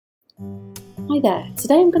Hi there,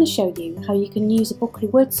 today I'm going to show you how you can use a Bookly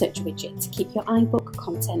word search widget to keep your iBook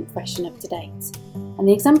content fresh and up to date. And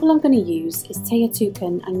the example I'm going to use is Taya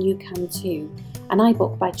Toucan and You Can Too, an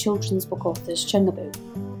iBook by children's book authors Chungaboo.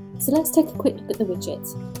 So let's take a quick look at the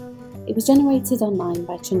widget. It was generated online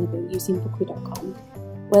by Chungaboo using Bookly.com,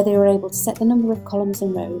 where they were able to set the number of columns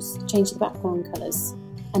and rows, change the background colours,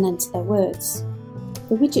 and enter their words.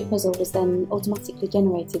 The widget puzzle was then automatically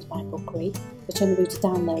generated by Bookly for Chungaboo to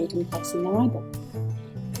download and place in their iBook.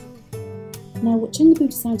 Now, what Chungaboo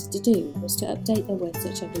decided to do was to update their word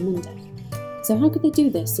search every Monday. So how could they do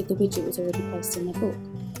this if the widget was already placed in their book?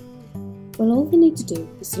 Well, all they need to do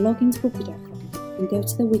is to log into Bookly.com and go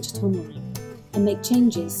to the widget online and make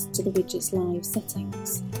changes to the widget's live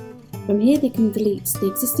settings. From here they can delete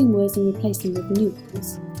the existing words and replace them with new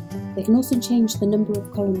ones. They can also change the number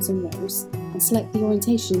of columns and rows and select the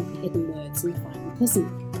orientation of the hidden words in the final puzzle.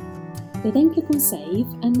 They then click on save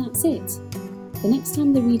and that's it. The next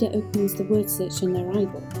time the reader opens the word search in their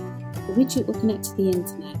iBook, the widget will connect to the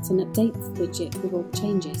internet and update the widget with all the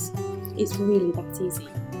changes. It's really that easy.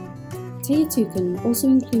 Taya Toucan also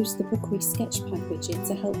includes the Bookly Sketchpad widget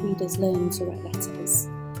to help readers learn to write letters.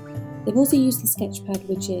 They've also used the Sketchpad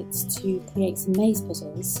widget to create some maze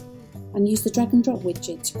puzzles and used the drag and drop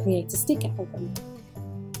widget to create a stick album.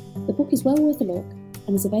 The book is well worth a look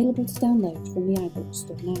and is available to download from the iBook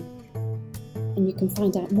store now. And you can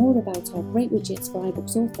find out more about our great widgets for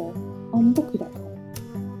iBooks author on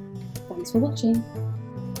Bookly.com. Thanks for watching.